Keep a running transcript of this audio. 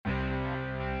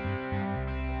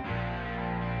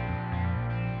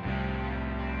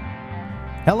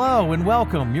Hello and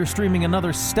welcome. You're streaming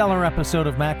another stellar episode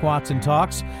of Mac Watson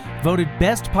Talks, voted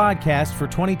best podcast for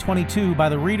 2022 by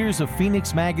the readers of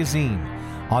Phoenix Magazine.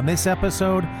 On this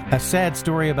episode, a sad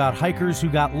story about hikers who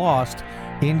got lost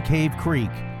in Cave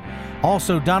Creek.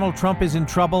 Also, Donald Trump is in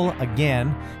trouble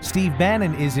again, Steve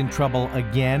Bannon is in trouble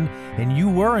again, and you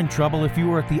were in trouble if you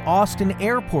were at the Austin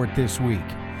airport this week.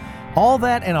 All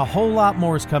that and a whole lot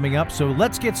more is coming up, so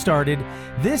let's get started.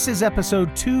 This is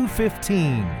episode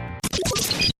 215.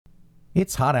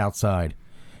 It's hot outside,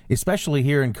 especially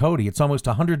here in Cody. It's almost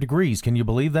 100 degrees. Can you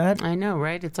believe that? I know,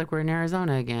 right? It's like we're in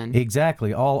Arizona again.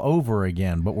 Exactly, all over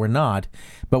again, but we're not.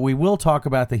 But we will talk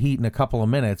about the heat in a couple of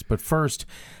minutes. But first,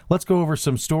 let's go over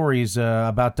some stories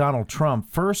about Donald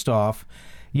Trump. First off,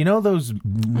 you know those...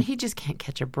 He just can't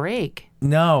catch a break.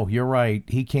 No, you're right.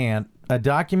 He can't. A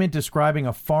document describing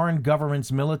a foreign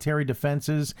government's military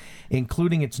defenses,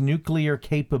 including its nuclear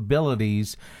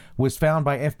capabilities, was found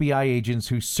by FBI agents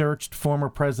who searched former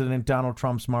President Donald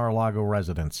Trump's Mar-a-Lago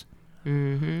residence.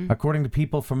 According to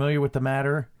people familiar with the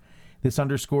matter, this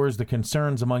underscores the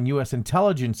concerns among U.S.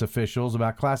 intelligence officials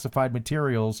about classified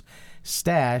materials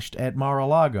stashed at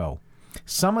Mar-a-Lago.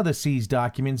 Some of the seized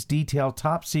documents detail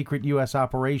top-secret U.S.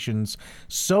 operations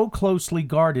so closely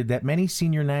guarded that many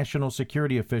senior national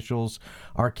security officials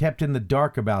are kept in the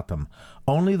dark about them.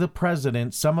 Only the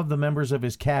president, some of the members of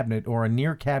his cabinet, or a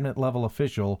near-cabinet-level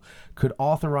official could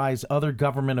authorize other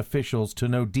government officials to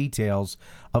know details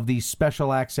of these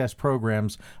special access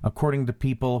programs, according to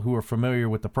people who are familiar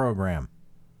with the program.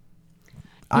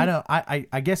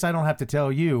 I guess I don't have to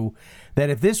tell you that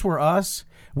if this were us,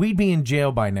 we'd be in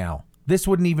jail by now. This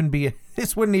wouldn't even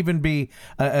be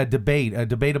a debate, a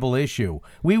debatable issue.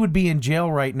 We would be in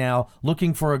jail right now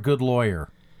looking for a good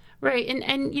lawyer. Right.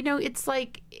 And you know, it's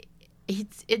like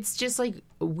it's just like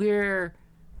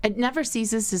it never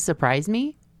ceases to surprise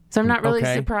me. So I'm not really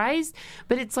surprised,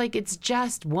 but it's like it's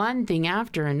just one thing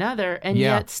after another, and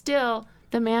yet still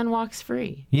the man walks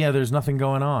free. Yeah, there's nothing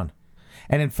going on.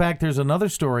 And in fact, there's another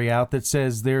story out that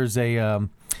says there's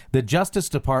the Justice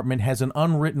Department has an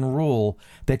unwritten rule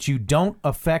that you don't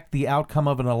affect the outcome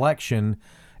of an election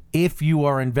if you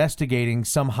are investigating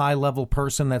some high-level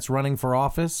person that's running for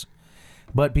office.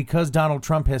 But because Donald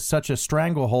Trump has such a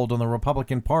stranglehold on the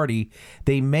Republican Party,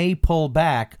 they may pull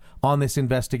back on this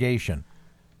investigation.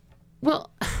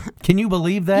 Well, can you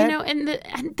believe that? You know,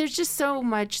 and there's just so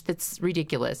much that's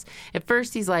ridiculous. At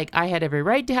first, he's like, I had every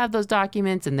right to have those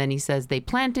documents. And then he says they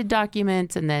planted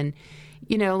documents. And then,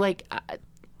 you know, like...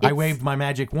 I waved my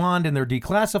magic wand and they're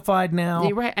declassified now.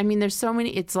 You're right. I mean, there's so many.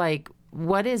 It's like,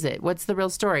 what is it? What's the real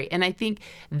story? And I think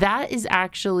that is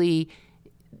actually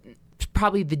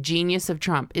probably the genius of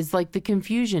Trump, is like the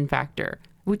confusion factor,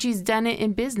 which he's done it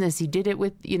in business. He did it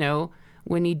with, you know,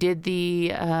 when he did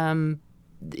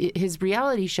his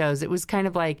reality shows. It was kind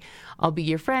of like, I'll be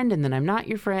your friend and then I'm not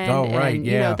your friend. Oh, right, and,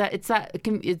 yeah. You know, it's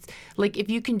like if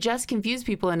you can just confuse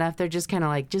people enough, they're just kind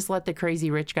of like, just let the crazy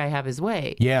rich guy have his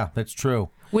way. Yeah, that's true.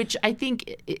 Which I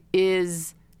think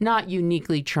is not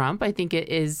uniquely Trump. I think it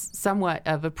is somewhat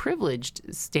of a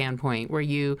privileged standpoint where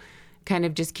you kind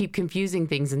of just keep confusing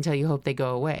things until you hope they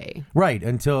go away. Right,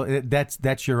 until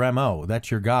that's your MO,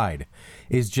 that's your guide,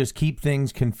 is just keep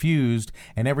things confused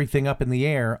and everything up in the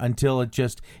air until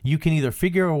you can either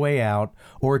figure a way out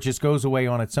or it just goes away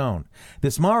on its own.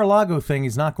 This Mar-a-Lago thing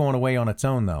is not going away on its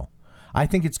own, though. I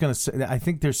think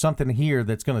there's something here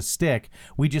that's going to stick.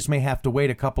 We just may have to wait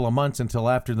a couple of months until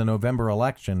after the November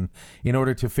election in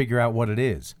order to figure out what it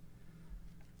is.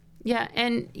 Yeah,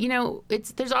 and, you know,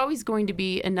 there's always going to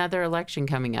be another election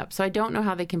coming up. So I don't know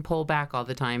how they can pull back all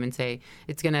the time and say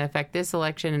it's going to affect this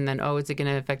election and then, is it going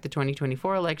to affect the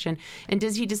 2024 election? And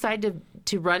does he decide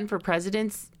to run for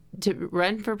president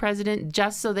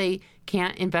just so they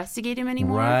can't investigate him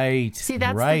anymore? Right. See,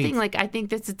 that's the thing. Like, I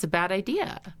think it's a bad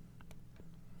idea.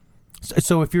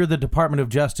 So if you're the Department of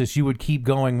Justice, you would keep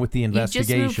going with the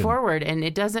investigation. You just move forward, and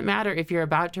it doesn't matter if you're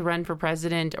about to run for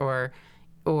president or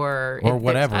if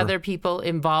whatever. There's other people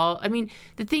involved. I mean,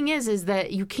 the thing is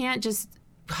that you can't just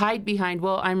hide behind,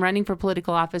 well, I'm running for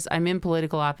political office, I'm in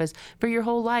political office for your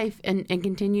whole life and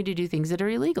continue to do things that are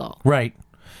illegal. Right.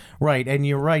 Right, and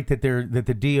you're right that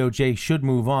the DOJ should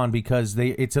move on because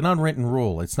it's an unwritten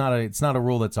rule. It's not a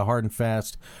rule that's a hard and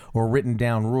fast or written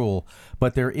down rule.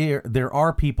 But there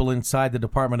are people inside the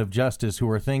Department of Justice who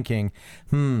are thinking,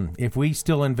 if we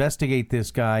still investigate this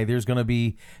guy, there's going to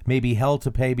be maybe hell to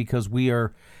pay because we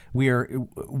are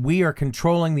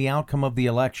controlling the outcome of the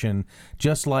election.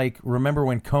 Just like, remember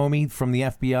when Comey from the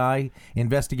FBI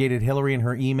investigated Hillary and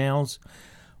her emails?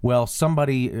 Well,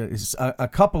 a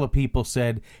couple of people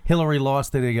said Hillary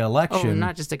lost the election. Oh,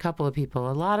 not just a couple of people.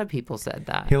 A lot of people said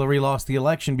that. Hillary lost the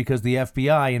election because the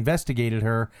FBI investigated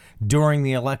her during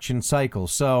the election cycle.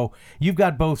 So you've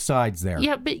got both sides there.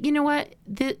 Yeah, but you know what?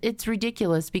 It's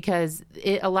ridiculous because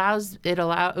it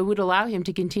would allow him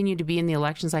to continue to be in the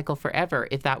election cycle forever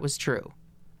if that was true.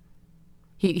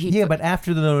 But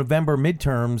after the November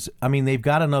midterms, I mean, they've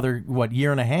got another,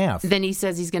 year and a half. Then he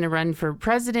says he's going to run for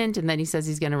president, and then he says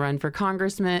he's going to run for a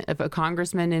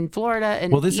congressman in Florida.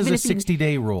 And well, this is a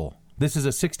 60-day rule. This is a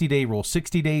 60-day rule.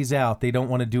 60 days out, they don't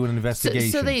want to do an investigation.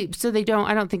 So they don't.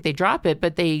 I don't think they drop it,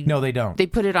 but no, they don't. They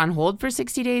put it on hold for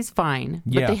 60 days. Fine,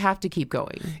 but they have to keep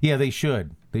going. Yeah, they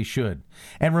should. They should.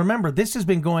 And remember, this has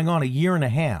been going on a year and a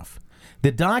half.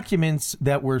 The documents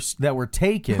that were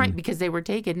taken... Right, because they were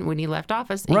taken when he left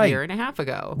office a year and a half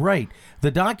ago. Right. The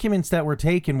documents that were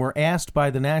taken were asked by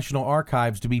the National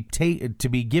Archives to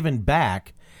be given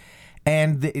back,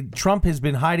 and Trump has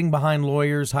been hiding behind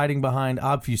lawyers, hiding behind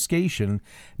obfuscation,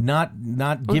 not giving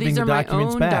the documents back. These are my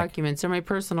own documents. They're my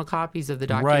personal copies of the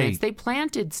documents. Right. They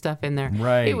planted stuff in there.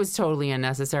 Right. It was totally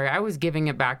unnecessary. I was giving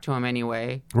it back to him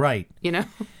anyway. Right. You know?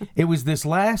 It was this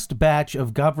last batch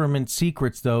of government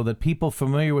secrets, though, that people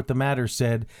familiar with the matter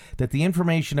said that the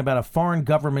information about a foreign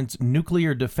government's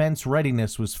nuclear defense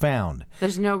readiness was found.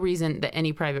 There's no reason that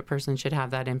any private person should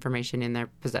have that information in their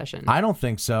possession. I don't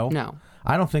think so. No.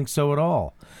 I don't think so at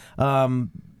all.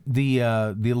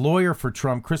 The lawyer for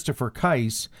Trump, Christopher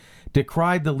Kise,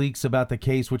 decried the leaks about the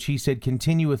case, which he said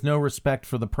continue with no respect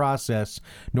for the process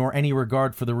nor any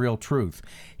regard for the real truth.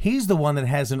 He's the one that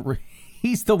hasn't.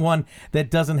 He's the one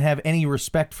that doesn't have any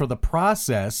respect for the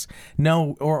process,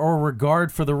 or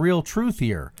regard for the real truth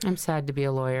here. I'm sad to be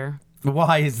a lawyer.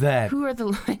 Why is that?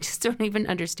 I just don't even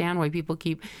understand why people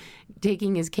keep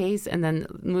taking his case and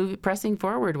then pressing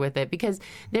forward with it, because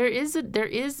there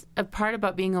is a part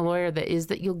about being a lawyer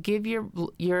that you'll give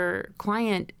your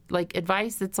client like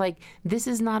advice that's like, this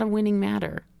is not a winning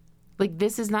matter. Like,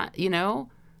 this is not,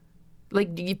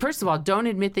 first of all, don't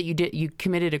admit that you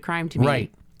committed a crime to me.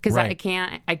 Right. Because I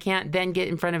can't then get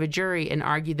in front of a jury and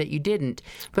argue that you didn't.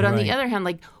 But on the other hand,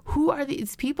 like, who are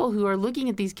these people who are looking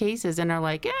at these cases and are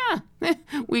like,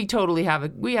 we totally have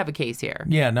a case here.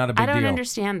 Yeah, not a big deal. I don't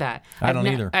understand that. I don't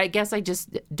either. I guess I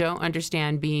just don't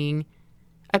understand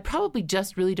I probably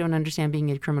just really don't understand being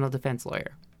a criminal defense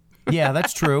lawyer. Yeah,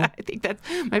 that's true. I think that's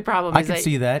my problem. I can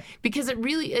see that. Because it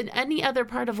really, in any other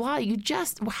part of law,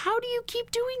 how do you keep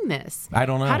doing this? I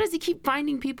don't know. How does he keep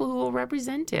finding people who will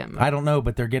represent him? I don't know,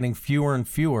 but they're getting fewer and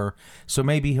fewer, so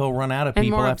maybe he'll run out of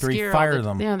people after he fires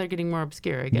them. Yeah, they're getting more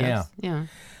obscure, I guess. Yeah.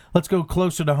 Let's go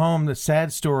closer to home. The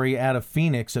sad story out of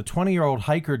Phoenix. A 20-year-old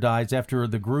hiker dies after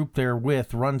the group they're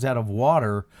with runs out of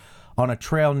water on a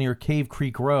trail near Cave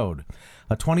Creek Road.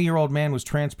 A 20-year-old man was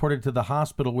transported to the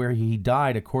hospital where he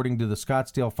died, according to the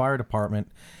Scottsdale Fire Department.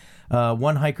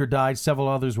 One hiker died. Several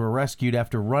others were rescued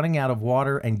after running out of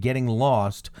water and getting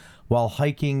lost while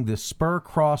hiking the Spur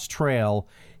Cross Trail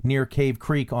near Cave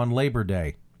Creek on Labor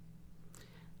Day.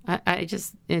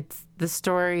 It's the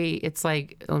story. It's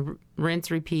like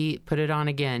rinse, repeat, put it on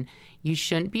again. You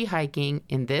shouldn't be hiking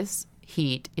in this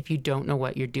heat if you don't know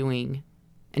what you're doing.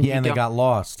 And they got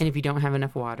lost. And if you don't have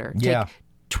enough water. Yeah. Take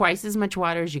twice as much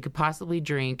water as you could possibly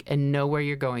drink and know where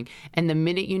you're going. And the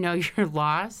minute you know you're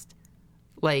lost,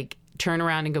 like, turn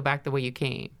around and go back the way you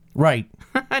came. Right.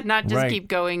 Not just keep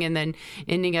going and then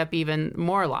ending up even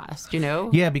more lost,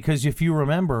 Yeah, because if you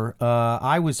remember,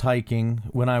 I was hiking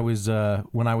when I was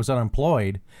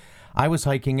unemployed. I was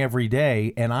hiking every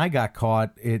day, and I got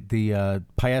caught at the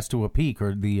Piestewa Peak,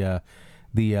 or the.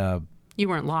 You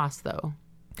weren't lost, though.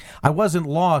 I wasn't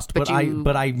lost, but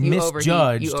I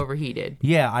misjudged. You overheated.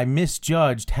 Yeah, I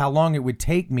misjudged how long it would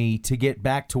take me to get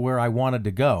back to where I wanted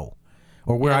to go,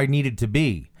 or where I needed to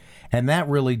be. And that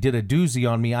really did a doozy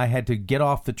on me. I had to get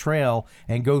off the trail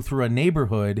and go through a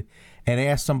neighborhood and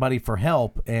ask somebody for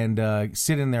help and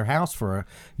sit in their house for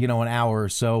an hour or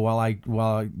so while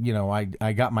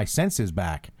I got my senses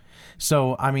back.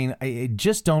 So, I mean,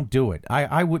 just don't do it.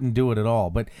 I wouldn't do it at all.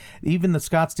 But even the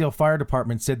Scottsdale Fire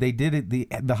Department said they did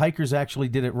it. The hikers actually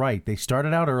did it right. They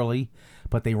started out early,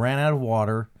 but they ran out of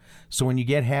water. So when you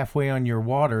get halfway on your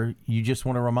water, you just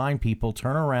want to remind people,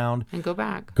 turn around. And go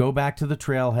back. Go back to the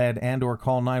trailhead and or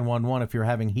call 911 if you're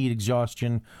having heat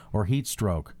exhaustion or heat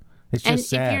stroke. It's just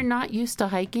sad. And if you're not used to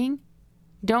hiking,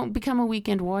 don't become a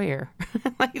weekend warrior.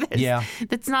 Like this. Yeah.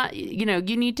 That's not,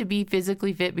 you need to be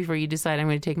physically fit before you decide I'm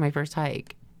going to take my first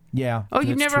hike. Yeah. Oh,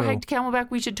 you've never hiked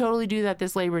Camelback? We should totally do that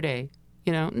this Labor Day.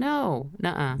 No,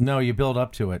 nuh-uh. No, you build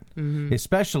up to it. Mm-hmm.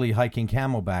 Especially hiking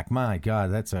Camelback. My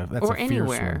God, that's a or fierce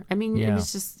anywhere. one. I mean, it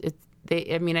was just,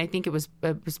 I think it was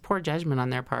poor judgment on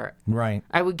their part. Right.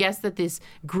 I would guess that this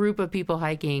group of people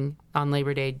hiking on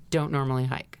Labor Day don't normally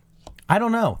hike. I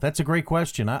don't know. That's a great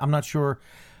question. I'm not sure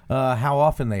how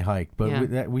often they hike, but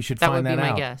Yeah. we should That find would that be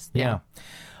out. my guess. Yeah.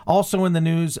 Also in the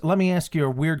news, let me ask you a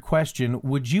weird question.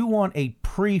 Would you want a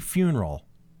pre-funeral?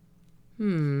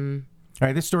 All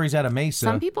right, this story's out of Mesa.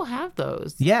 Some people have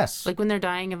those. Yes. Like when they're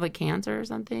dying of like cancer or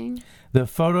something. The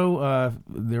photo,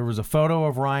 there was a photo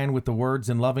of Ryan with the words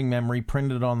 "in loving memory"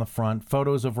 printed on the front.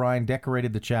 Photos of Ryan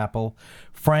decorated the chapel.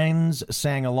 Friends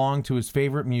sang along to his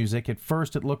favorite music. At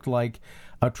first, it looked like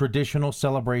a traditional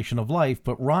celebration of life,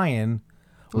 but Ryan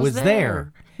was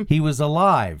there. He was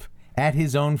alive at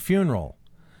his own funeral.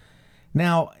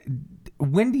 Now,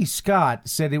 Wendy Scott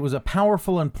said it was a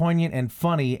powerful and poignant and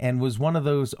funny and was one of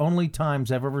those only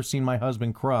times I've ever seen my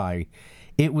husband cry.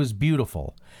 It was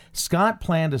beautiful. Scott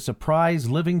planned a surprise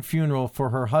living funeral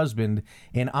for her husband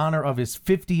in honor of his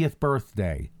 50th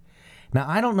birthday. Now,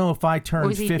 I don't know if I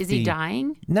turned 50. Is he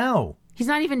dying? No. He's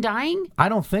not even dying? I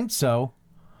don't think so.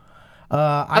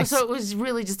 So it was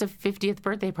really just a 50th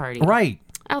birthday party. Right.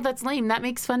 Oh, that's lame. That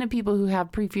makes fun of people who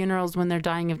have pre-funerals when they're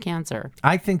dying of cancer.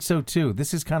 I think so too.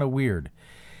 This is kind of weird.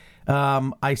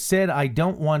 I said I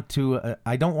don't want to.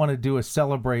 I don't want to do a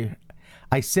celebrate.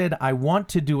 I said I want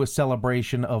to do a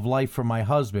celebration of life for my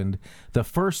husband. The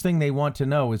first thing they want to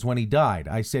know is when he died.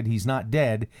 I said he's not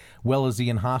dead. Well, is he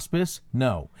in hospice?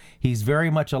 No, he's very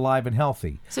much alive and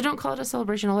healthy. So don't call it a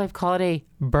celebration of life. Call it a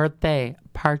birthday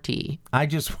party. I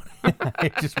just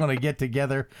want to get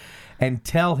together and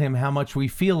tell him how much we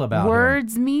feel about him.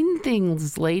 Words mean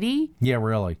things, lady. Yeah,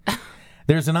 really.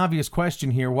 There's an obvious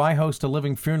question here. Why host a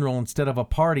living funeral instead of a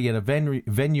party at a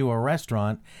venue or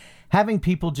restaurant? Having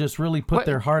people just really put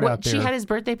their heart out there. She had his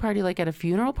birthday party like at a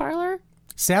funeral parlor?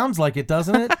 Sounds like it,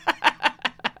 doesn't it?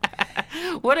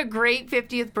 What a great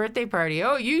 50th birthday party.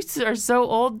 Oh, you are so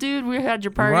old, dude. We had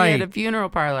your party at a funeral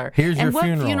parlor. Here's your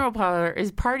funeral. And what funeral parlor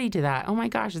is party to that? Oh my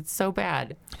gosh, it's so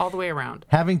bad. All the way around.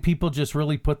 Having people just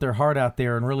really put their heart out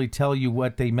there and really tell you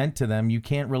what they meant to them, you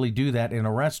can't really do that in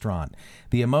a restaurant.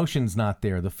 The emotion's not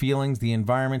there. The feelings, the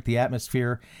environment, the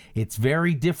atmosphere. It's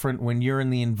very different when you're in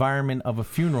the environment of a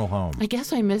funeral home. I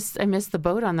guess I missed the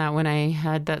boat on that when I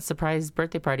had that surprise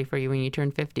birthday party for you when you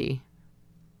turned 50.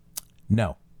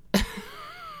 No.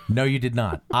 No, you did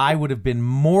not. I would have been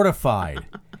mortified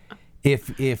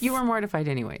if you were mortified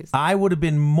anyways. I would have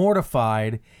been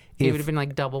mortified if you would have been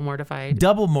like double mortified.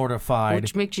 Double mortified.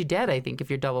 Which makes you dead, I think, if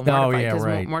you're double mortified. Oh, yeah,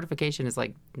 right. Mortification is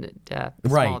like death.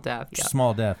 Right. Small death. Yeah.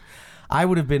 Small death. I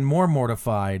would have been more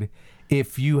mortified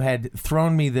if you had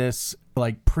thrown me this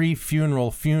like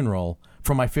pre-funeral funeral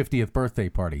for my 50th birthday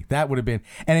party. That would have been,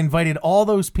 and invited all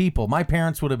those people. My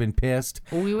parents would have been pissed.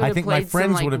 We would I have think played my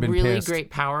friends some, would have been really pissed.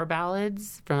 great power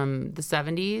ballads from the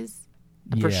 70s.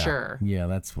 For sure. Yeah,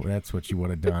 that's what you would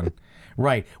have done.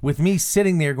 Right. With me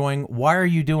sitting there going, why are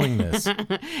you doing this?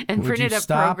 And printed up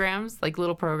programs, like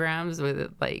little programs with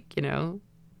it, like, I don't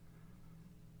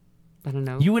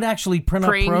know. You would actually print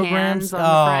up programs? Hands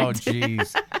on the front.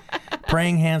 Jeez.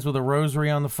 Praying hands with a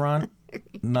rosary on the front?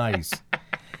 Nice.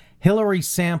 Hillary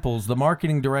Samples, the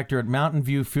marketing director at Mountain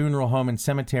View Funeral Home and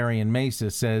Cemetery in Mesa,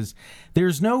 says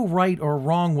there's no right or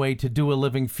wrong way to do a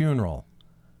living funeral.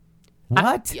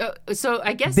 What? So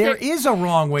I guess there is a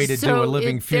wrong way to do a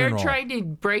living funeral. They're trying to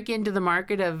break into the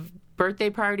market of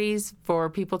birthday parties for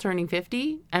people turning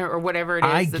 50 or whatever it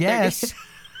is. I guess.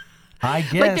 Like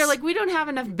they're like, we don't have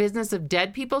enough business of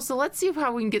dead people, so let's see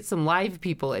how we can get some live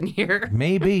people in here.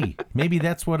 Maybe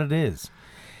that's what it is.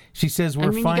 She says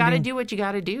we're finding... you got to do what you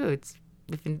got to do.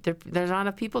 If there's not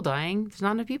enough people dying, there's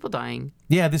not enough people dying.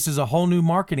 Yeah, this is a whole new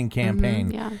marketing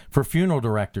campaign for funeral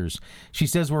directors. She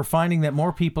says we're finding that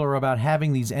more people are about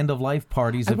having these end-of-life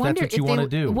parties if that's what you want to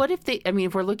do. What if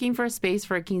if we're looking for a space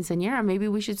for a quinceañera, maybe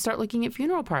we should start looking at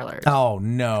funeral parlors. Oh,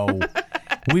 no.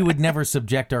 We would never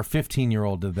subject our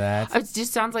 15-year-old to that. It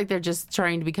just sounds like they're just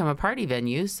trying to become a party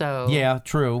venue, so... Yeah,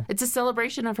 true. It's a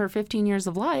celebration of her 15 years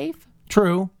of life.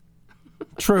 True,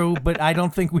 but I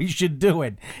don't think we should do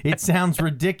it. It sounds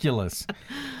ridiculous.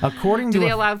 Do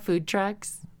they allow food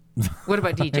trucks? What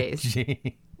about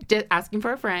DJs? Asking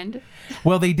for a friend.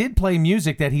 Well, they did play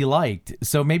music that he liked,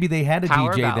 so maybe they had a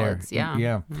Power DJ ballads, there.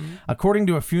 Yeah. Mm-hmm. According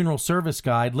to a funeral service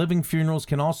guide, living funerals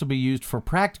can also be used for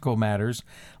practical matters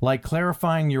like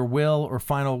clarifying your will or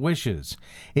final wishes.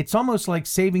 It's almost like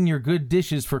saving your good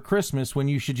dishes for Christmas when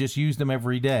you should just use them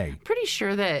every day. Pretty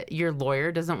sure that your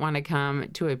lawyer doesn't want to come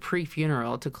to a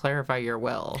pre-funeral to clarify your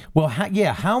will. Well,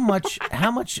 how much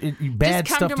bad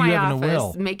stuff do you have in a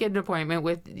will? Make an appointment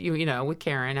with with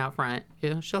Karen out front.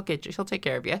 She'll take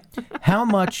care of you. How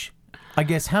much I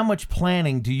guess, how much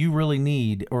planning do you really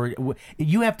need? Or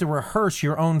you have to rehearse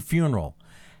your own funeral.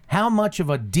 How much of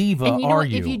a diva And you know are what?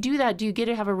 you? If you do that, do you get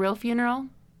to have a real funeral?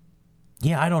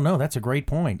 Yeah, I don't know. That's a great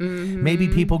point. Maybe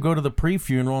people go to the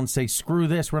pre-funeral and say, screw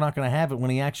this, we're not going to have it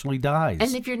when he actually dies.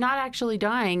 And if you're not actually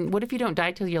dying, what if you don't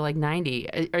die till you're like 90?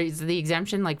 Is the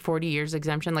exemption like 40 years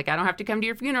exemption? Like, I don't have to come to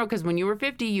your funeral because when you were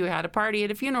 50, you had a party at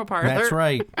a funeral parlor. That's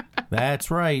right. That's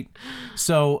right.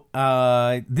 So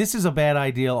this is a bad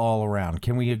idea all around.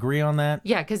 Can we agree on that?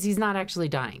 Yeah, because he's not actually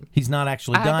dying. He's not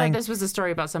actually I dying. thought this was a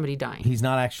story about somebody dying. He's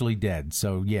not actually dead.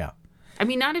 So, yeah. I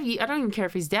mean, not if I don't even care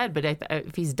if he's dead, but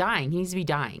if he's dying, he needs to be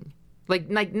dying. Like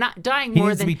not dying He more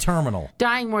needs than to be terminal.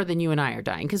 dying more than you and I are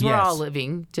dying, because we're Yes. all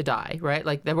living to die, right?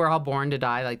 Like we're all born to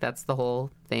die. Like that's the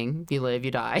whole thing. You live, you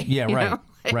die. Yeah, you right, know?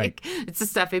 Like, right. It's the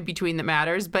stuff in between that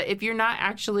matters. But if you're not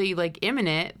actually like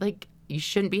imminent, like you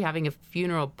shouldn't be having a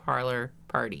funeral parlor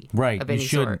party, Right. Of You any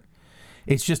shouldn't. sort.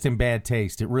 It's just in bad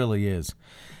taste. It really is.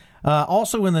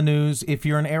 Also in the news, if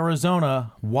you're in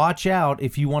Arizona, watch out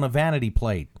if you want a vanity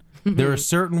plate. There are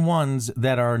certain ones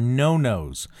that are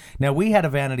no-nos. Now, we had a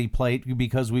vanity plate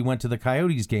because we went to the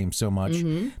Coyotes game so much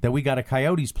that we got a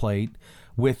Coyotes plate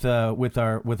with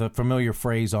a familiar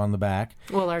phrase on the back,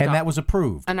 Well, our and dog- that was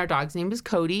approved. And our dog's name was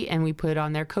Cody, and we put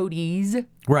on there Cody's.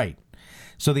 Right.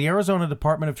 So the Arizona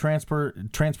Department of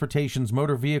Transportation's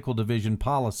Motor Vehicle Division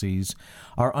policies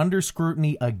are under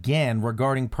scrutiny again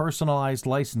regarding personalized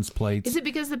license plates. Is it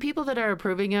because the people that are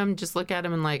approving them just look at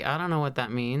them and like, I don't know what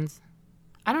that means?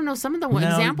 I don't know. Some of the No,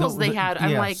 examples they had,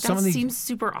 I'm yeah, like, some that of the- seems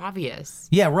super obvious.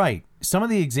 Yeah, right. Some of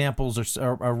the examples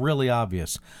are really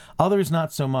obvious. Others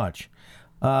not so much.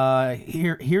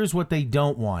 Here's what they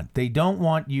don't want. They don't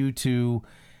want you to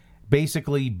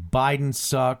basically Biden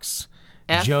sucks,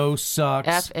 Joe sucks.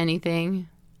 F anything.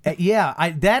 Yeah,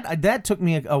 that took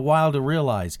me a while to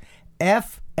realize.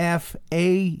 FFAUCI.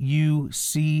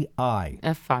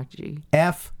 F Fauci.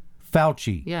 F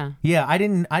Fauci. Yeah. Yeah, I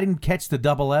didn't catch the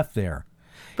double F there.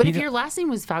 But You if know- your last name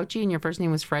was Fauci and your first name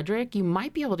was Frederick, you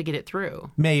might be able to get it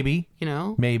through. Maybe. You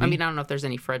know? Maybe. I mean, I don't know if there's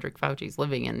any Frederick Faucis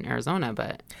living in Arizona,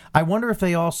 but. I wonder if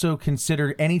they also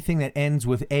consider anything that ends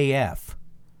with AF.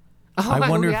 Oh, I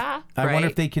wonder. yeah. I wonder Right.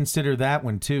 if they consider that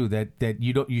one too. That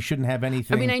you shouldn't have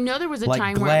anything. I mean, I know there was a like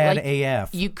time glad where like,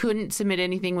 AF. you couldn't submit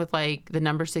anything with like the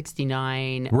number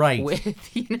 69. Right.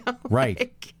 With, you know? Right.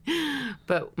 like-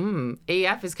 but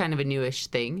AF is kind of a newish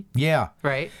thing, Yeah.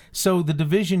 right? So the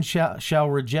division shall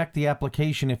reject the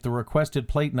application if the requested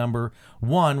plate number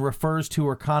 1 refers to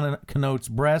or connotes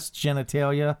breast,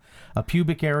 genitalia, a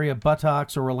pubic area,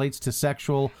 buttocks, or relates to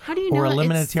sexual How do you know or that?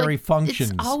 eliminatory It's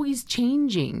functions. It's always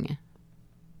changing.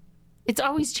 It's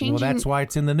always changing. Well, that's why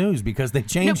it's in the news, because they No,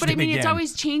 changed but I it mean, again. it's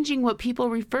always changing what people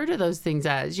refer to those things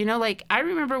as. You know, like I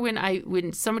remember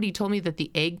when somebody told me that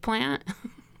the eggplant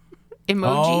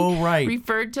emoji Oh, right.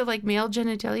 referred to like male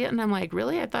genitalia, and I'm like,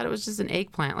 really? I thought it was just an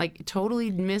eggplant. Like, totally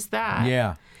missed that.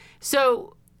 Yeah.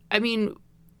 So, I mean,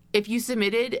 if you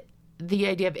submitted the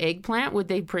idea of eggplant, would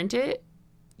they print it?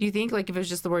 Do you think, like, if it was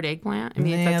just the word eggplant? I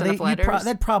mean, if that's enough letters.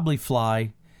 that'd probably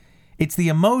fly. It's the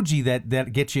emoji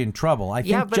that gets you in trouble. I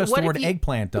think Yeah, but just what the if word you-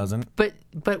 eggplant doesn't. But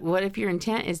what if your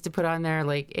intent is to put on there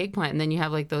like eggplant, and then you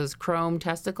have like those chrome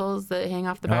testicles that hang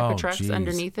off the back Oh, of trucks geez.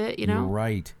 underneath it? You know, You're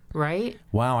right. right?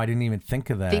 Wow, I didn't even think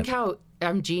of that. Think how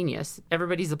I'm genius.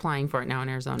 Everybody's applying for it now in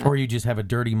Arizona. Or you just have a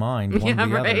dirty mind. One yeah, or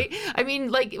the right. other. I mean,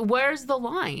 like, where's the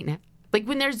line? Like,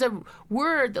 when there's a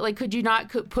word that, like, could you not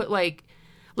put like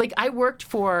I worked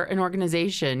for an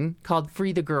organization called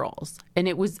Free the Girls, and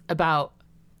it was about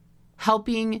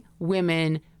helping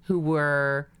women who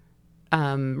were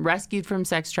rescued from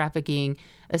sex trafficking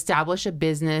establish a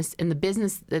business, and the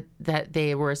business that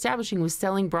they were establishing was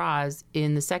selling bras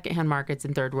in the secondhand markets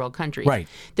in third world countries. Right.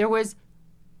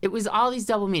 It was all these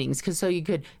double meanings, because so you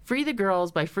could free the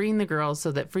girls by freeing the girls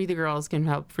so that free the girls can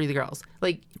help free the girls.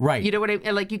 Like, Right. you know what I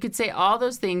mean? Like, you could say all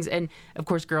those things, and of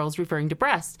course, girls referring to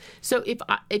breasts. So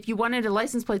if you wanted a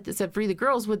license plate that said free the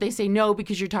girls, would they say no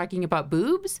because you're talking about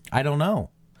boobs? I don't know.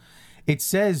 It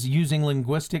says using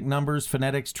linguistic numbers,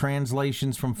 phonetics,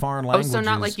 translations from foreign languages. Oh, so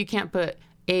not like you can't put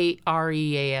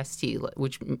AREAST,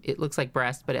 which it looks like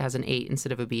breast, but it has an 8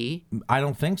 instead of a B. I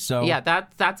don't think so. Yeah,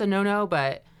 that's a no-no,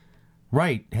 but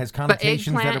has but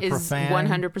connotations that eggplant are is profane.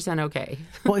 100% okay.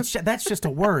 Well, that's just a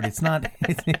word. It's not.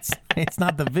 It's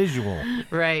not the visual.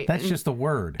 Right. That's just a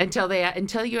word. Until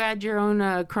you add your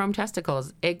own chrome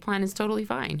testicles, eggplant is totally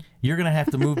fine. You're gonna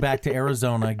have to move back to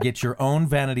Arizona, get your own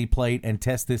vanity plate, and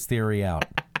test this theory out.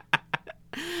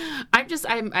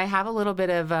 I have a little bit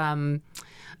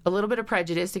of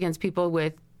prejudice against people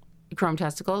with chrome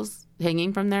testicles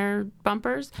hanging from their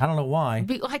bumpers. I don't know why.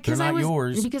 They're not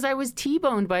yours. Because I was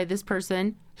T-boned by this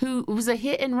person who was a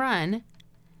hit and run.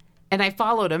 And I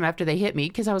followed them after they hit me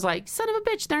because I was like, son of a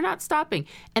bitch, they're not stopping.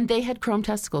 And they had chrome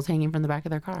testicles hanging from the back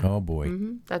of their car. Oh, boy.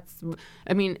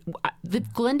 The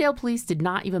Glendale police did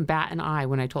not even bat an eye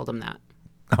when I told them that.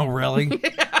 Oh, really?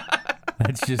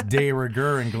 That's just de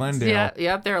rigueur in Glendale. Yeah,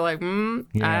 yep. They're like,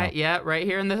 right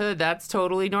here in the hood. That's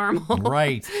totally normal.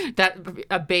 Right. That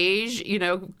a beige,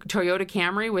 Toyota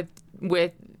Camry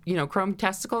with chrome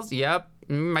testicles. Yep.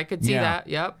 I could see that.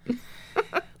 Yep.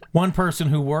 One person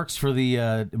who works for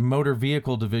the motor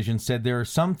vehicle division said there are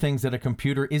some things that a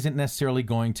computer isn't necessarily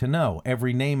going to know.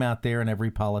 Every name out there and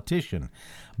every politician.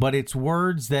 But it's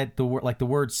words that, like the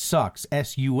word sucks,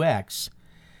 S-U-X,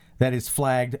 that is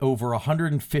flagged over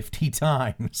 150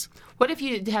 times. What if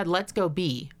you had let's go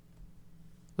B?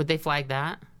 Would they flag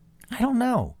that? I don't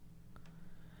know.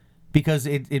 Because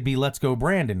it'd be let's go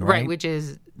Brandon, right? Right, which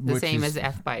is the same as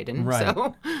F Biden. Right.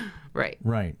 So, right.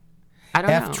 Right. I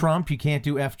don't know. F Trump, you can't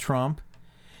do F Trump.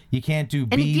 You can't do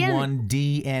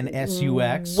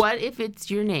B1DNSUX. What if it's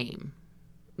your name?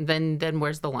 Then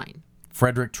where's the line?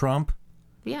 Frederick Trump?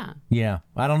 Yeah. Yeah.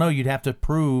 I don't know. You'd have to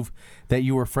prove that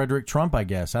you were Frederick Trump, I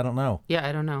guess. I don't know. Yeah,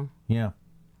 I don't know. Yeah.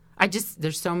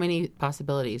 There's so many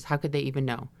possibilities. How could they even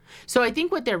know? So I think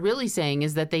what they're really saying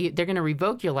is that they're going to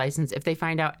revoke your license if they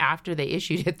find out after they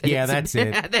issued it that's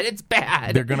it. that it's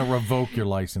bad. They're going to revoke your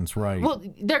license, right? Well,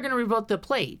 they're going to revoke the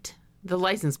plate. The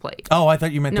license plate. Oh, I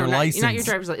thought you meant their license. Not your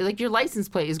driver's license. Like your license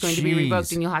plate is going to be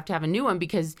revoked, and you'll have to have a new one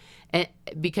because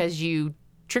you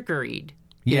trickeried.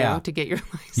 To get your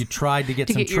license. You tried to get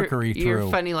some trickery through. Your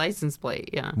funny license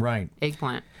plate. Yeah. Right.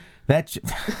 Eggplant. That's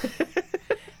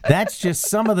just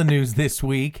some of the news this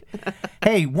week.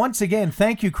 Hey, once again,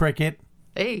 thank you, Cricket.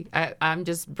 Hey, I'm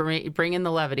just bringing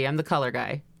the levity. I'm the color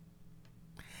guy.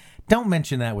 Don't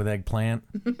mention that with Eggplant.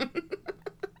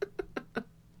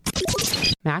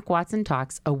 Mac Watson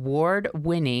Talks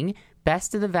award-winning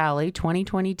Best of the Valley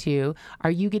 2022. Are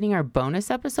you getting our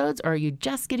bonus episodes, or are you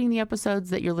just getting the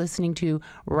episodes that you're listening to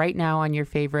right now on your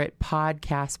favorite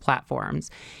podcast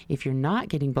platforms? If you're not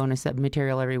getting bonus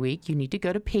material every week, you need to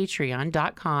go to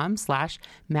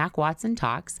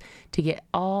patreon.com/MacWatsonTalks to get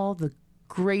all the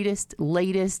greatest,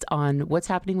 latest on what's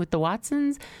happening with the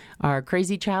Watsons, our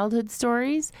crazy childhood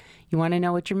stories. You want to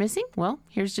know what you're missing? Well,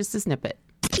 here's just a snippet.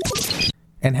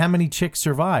 And how many chicks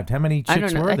survived? How many chicks I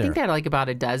don't know. were there? I think they had like about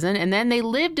a dozen. And then they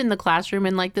lived in the classroom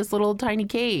in like this little tiny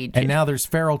cage. And now there's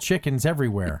feral chickens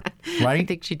everywhere, right? I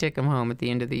think she took them home at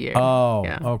the end of the year. Oh,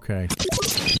 yeah. Okay.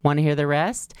 Want to hear the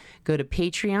rest? Go to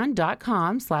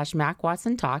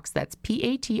patreon.com/MacWatsonTalks. That's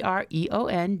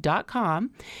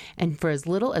PATREON.com. And for as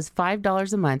little as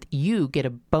 $5 a month, you get a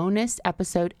bonus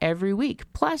episode every week.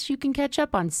 Plus, you can catch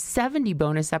up on 70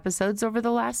 bonus episodes over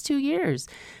the last 2 years.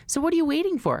 So what are you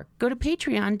waiting for? Go to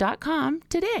patreon.com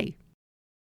today.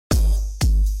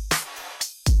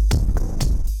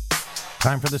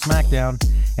 Time for the Smackdown.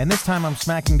 And this time I'm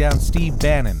smacking down Steve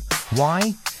Bannon.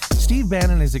 Why? Steve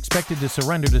Bannon is expected to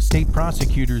surrender to state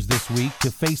prosecutors this week to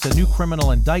face a new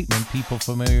criminal indictment, people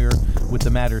familiar with the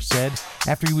matter said,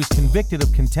 after he was convicted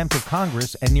of contempt of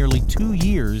Congress and nearly 2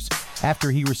 years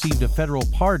after he received a federal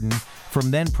pardon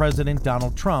from then-President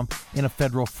Donald Trump in a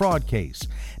federal fraud case.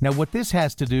 Now, what this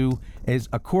has to do is,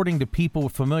 according to people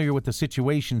familiar with the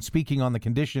situation speaking on the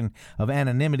condition of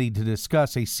anonymity to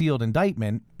discuss a sealed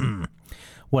indictment,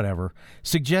 whatever,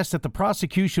 suggests that the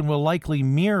prosecution will likely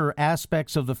mirror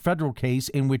aspects of the federal case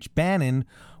in which Bannon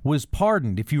was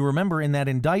pardoned. If you remember, in that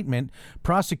indictment,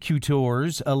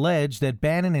 prosecutors alleged that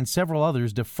Bannon and several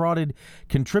others defrauded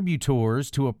contributors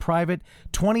to a private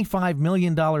 $25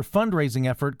 million fundraising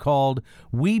effort called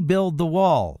We Build the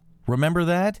Wall. Remember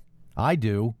that? I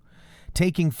do.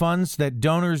 Taking funds that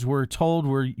donors were told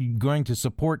were going to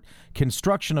support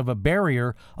construction of a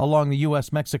barrier along the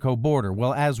U.S.-Mexico border.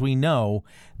 Well, as we know,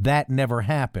 that never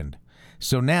happened.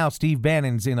 So now Steve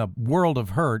Bannon's in a world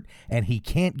of hurt, and he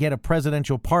can't get a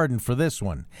presidential pardon for this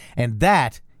one. And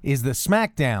that is the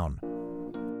Smackdown.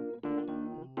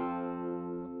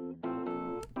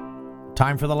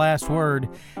 Time for the last word.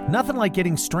 Nothing like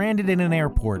getting stranded in an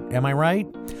airport, am I right?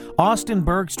 Austin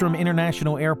Bergstrom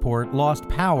International Airport lost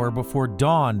power before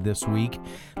dawn this week,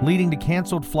 leading to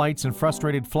canceled flights and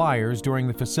frustrated flyers during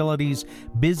the facility's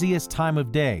busiest time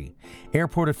of day.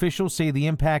 Airport officials say the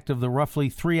impact of the roughly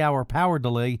 3-hour power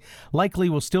delay likely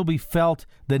will still be felt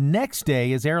the next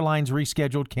day as airlines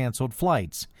rescheduled canceled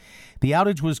flights. The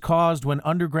outage was caused when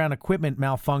underground equipment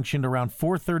malfunctioned around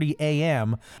 4:30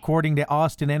 a.m., according to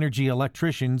Austin Energy Electric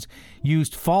electricians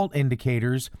used fault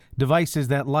indicators, devices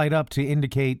that light up to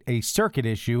indicate a circuit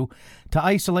issue, to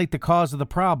isolate the cause of the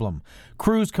problem.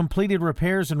 Crews completed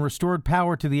repairs and restored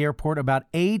power to the airport about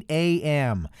 8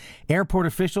 a.m. Airport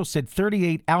officials said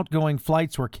 38 outgoing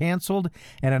flights were canceled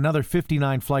and another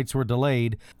 59 flights were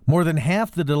delayed. More than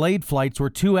half the delayed flights were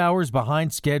 2 hours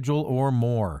behind schedule or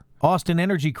more. Austin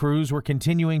Energy crews were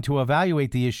continuing to evaluate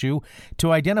the issue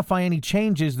to identify any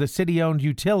changes the city-owned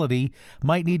utility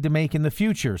might need to make in the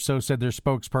future, so said their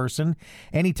spokesperson.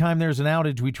 Anytime there's an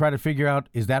outage, we try to figure out,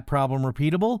 is that problem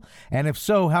repeatable? And if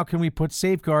so, how can we put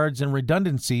safeguards and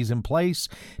redundancies in place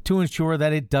to ensure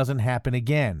that it doesn't happen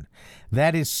again?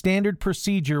 That is standard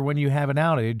procedure when you have an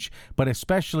outage, but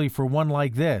especially for one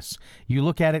like this. You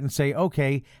look at it and say,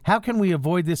 okay, how can we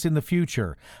avoid this in the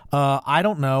future? I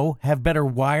don't know, have better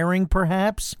wiring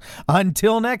perhaps?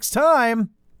 Until next time.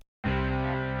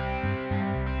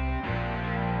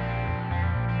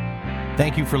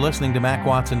 Thank you for listening to Mac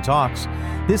Watson Talks.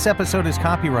 This episode is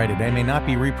copyrighted and may not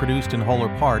be reproduced in whole or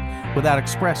part without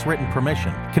express written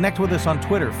permission. Connect with us on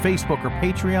Twitter, Facebook, or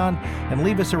Patreon, and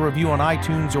leave us a review on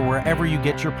iTunes or wherever you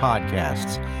get your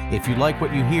podcasts. If you like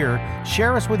what you hear,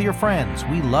 share us with your friends.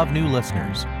 We love new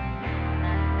listeners.